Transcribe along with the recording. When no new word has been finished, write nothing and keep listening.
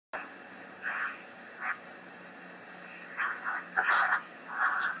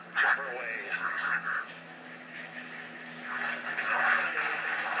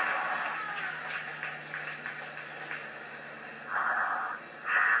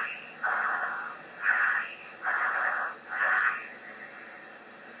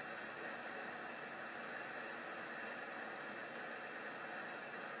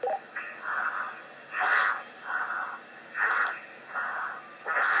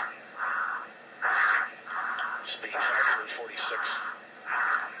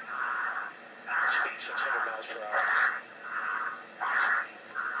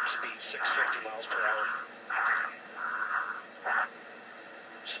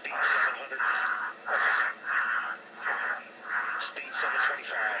Speed 700. Speed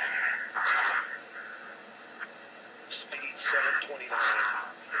 725. Speed 729.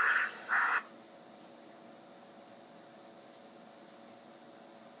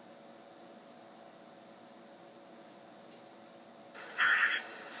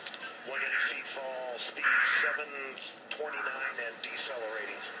 Feet fall, speed 729 and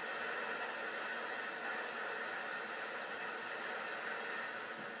decelerating.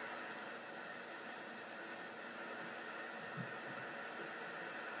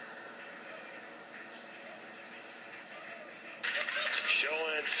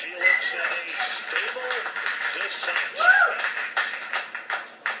 Showing Felix in a stable descent.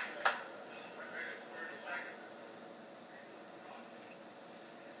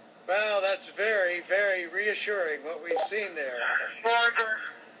 Well, that's very, very reassuring what we've seen there.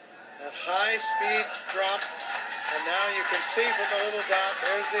 That high speed drop, and now you can see from the little dot,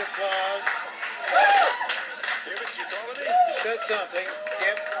 there's the applause. Felix, you calling me? He said something.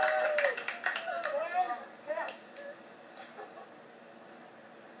 Can't...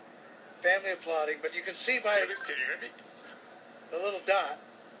 Family applauding, but you can see by Felix, can you hear me? the little dot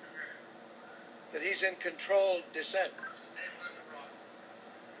that he's in controlled descent.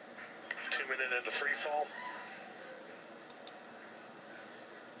 2 minutes into free fall.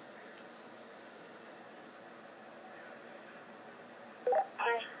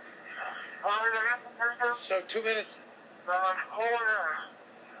 So 2 minutes.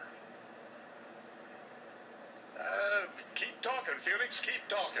 Keep talking, Felix. Keep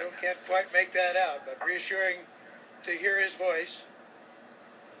talking. Still can't quite make that out, but reassuring to hear his voice.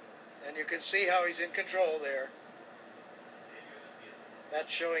 And you can see how he's in control there.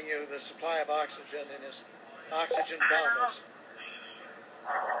 That's showing you the supply of oxygen in his oxygen bottles.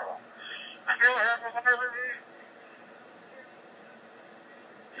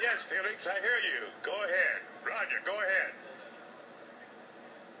 Yes, Felix, I hear you. Go ahead. Roger, go ahead.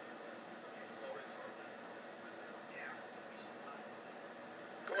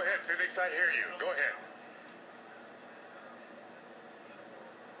 Go ahead, Felix, I hear you. Go ahead.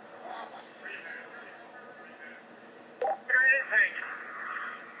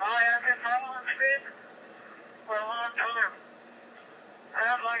 I have been following speed for a long time.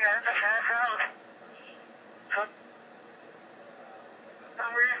 Sounds like I have to pass out. For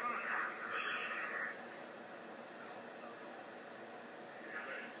some reason.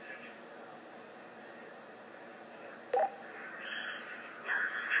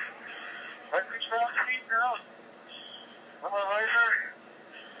 I control speed now. I'm a laser.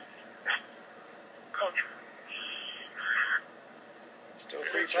 Still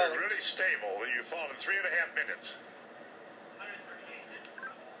free Felix, you're falling. really stable. You fall in 3.5 minutes.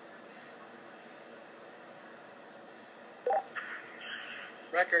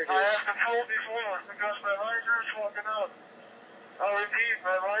 Record I is have control before because my laser is fogging up. I'll repeat,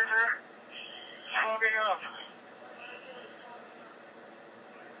 my laser is fogging up.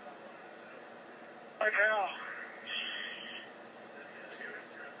 Right now.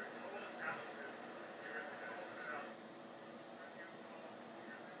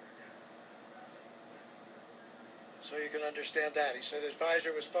 so you can understand that. He said his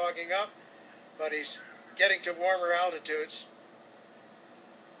visor was fogging up, but he's getting to warmer altitudes.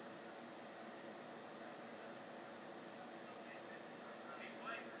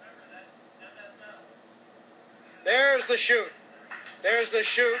 There's the chute. There's the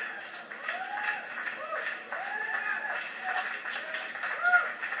chute.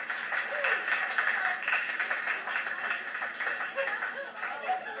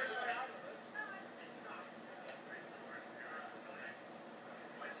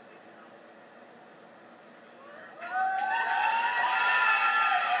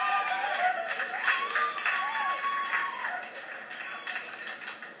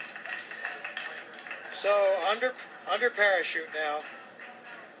 So under parachute now.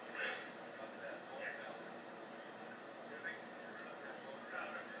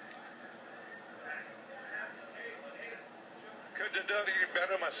 Couldn't have done any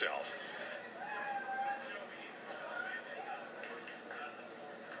better myself.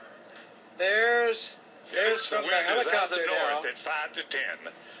 There's Felix, from the wind is out of helicopter the now. north at 5 to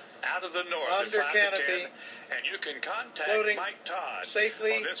 10. Out of the north Under at 5 canopy, to 10. And you can contact floating Mike Todd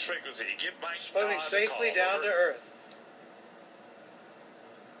safely, on this frequency. Give Mike floating Todd safely a call. down Over. to Earth.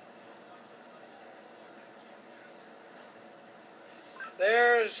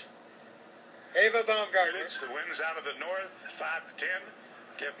 There's Ava Baumgartner, Felix, the wind's out of the north, 5 to 10.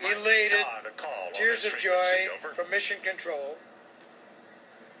 Give Mike elated, Todd a call on tears this of frequency. joy Over. from Mission Control.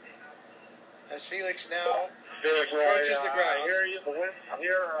 As Felix now Approaches the ground. Here, the winds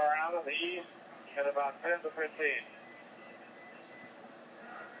here are out of the east at about 10 to 15.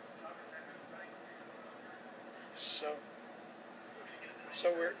 So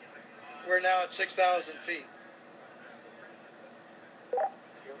we're now at 6,000 feet.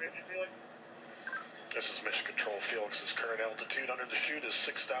 This is Mission Control. Felix's current altitude under the chute is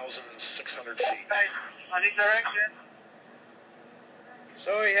 6,600 feet. I need direction.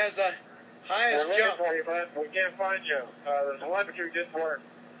 So he has the highest We're jump. looking for you, bud. We can't find you. The telemetry didn't work.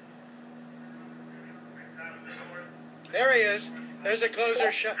 There he is. There's a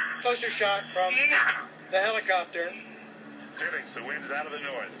closer shot from the helicopter. Felix, the wind's out of the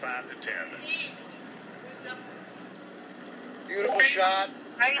north, 5 to 10. Beautiful shot.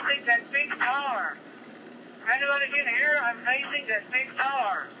 Facing that big tower. Anybody can hear? I'm facing that big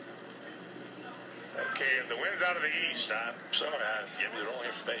tower. Okay, if the wind's out of the east, I'm sorry, I give you the wrong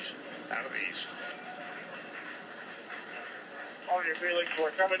information. Out of the east. On your Felix,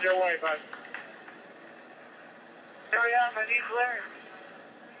 we're coming your way, bud. Hurry up, I need clearance.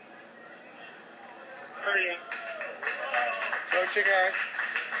 Hurry. Approaching Earth.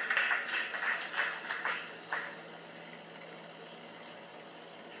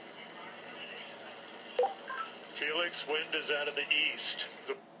 Felix, wind is out of the east.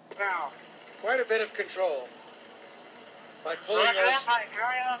 Now. Quite a bit of control by pulling Hurry those. up, Mike,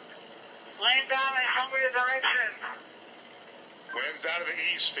 hurry up. Lane down and show me the direction. Wind's out of the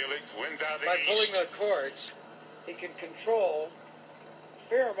east, Felix. Wind's out of the By east. pulling the cords, he can control a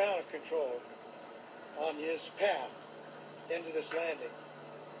fair amount of control on his path into this landing.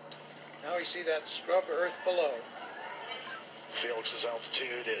 Now we see that scrub earth below. Felix's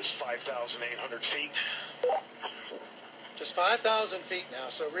altitude is 5,800 feet. Just 5,000 feet now,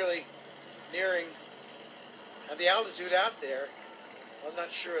 so really nearing. And the altitude out there, I'm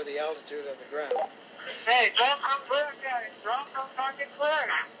not sure of the altitude of the ground. Hey, don't come clear, guys. Don't come fucking clear.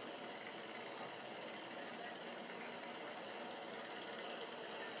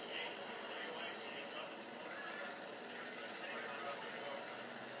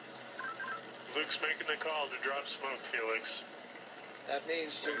 Luke's making the call to drop smoke, Felix. That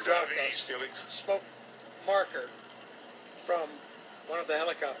means to Wind's drop out of the a east, Felix. smoke marker from one of the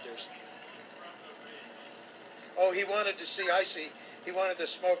helicopters. Oh, he wanted to see, I see. He wanted the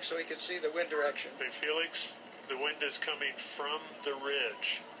smoke so he could see the wind direction. Hey, Felix, the wind is coming from the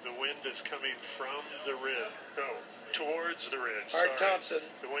ridge. The wind is coming from the ridge. No, towards the ridge. Art Sorry. Thompson,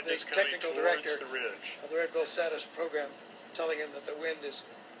 The wind the is coming technical towards director the ridge. of the Red Bull Status program, telling him that the wind is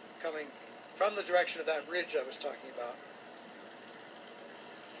coming from the direction of that ridge I was talking about.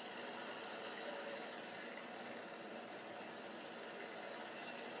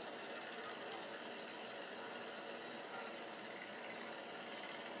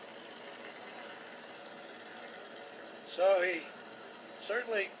 So he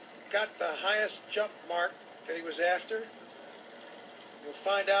certainly got the highest jump mark that he was after. We'll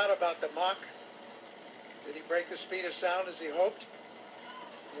find out about the Mach. Did he break the speed of sound as he hoped?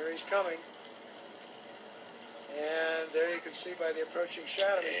 Here he's coming. And there you can see by the approaching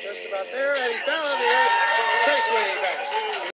shadow, he's just about there, and he's down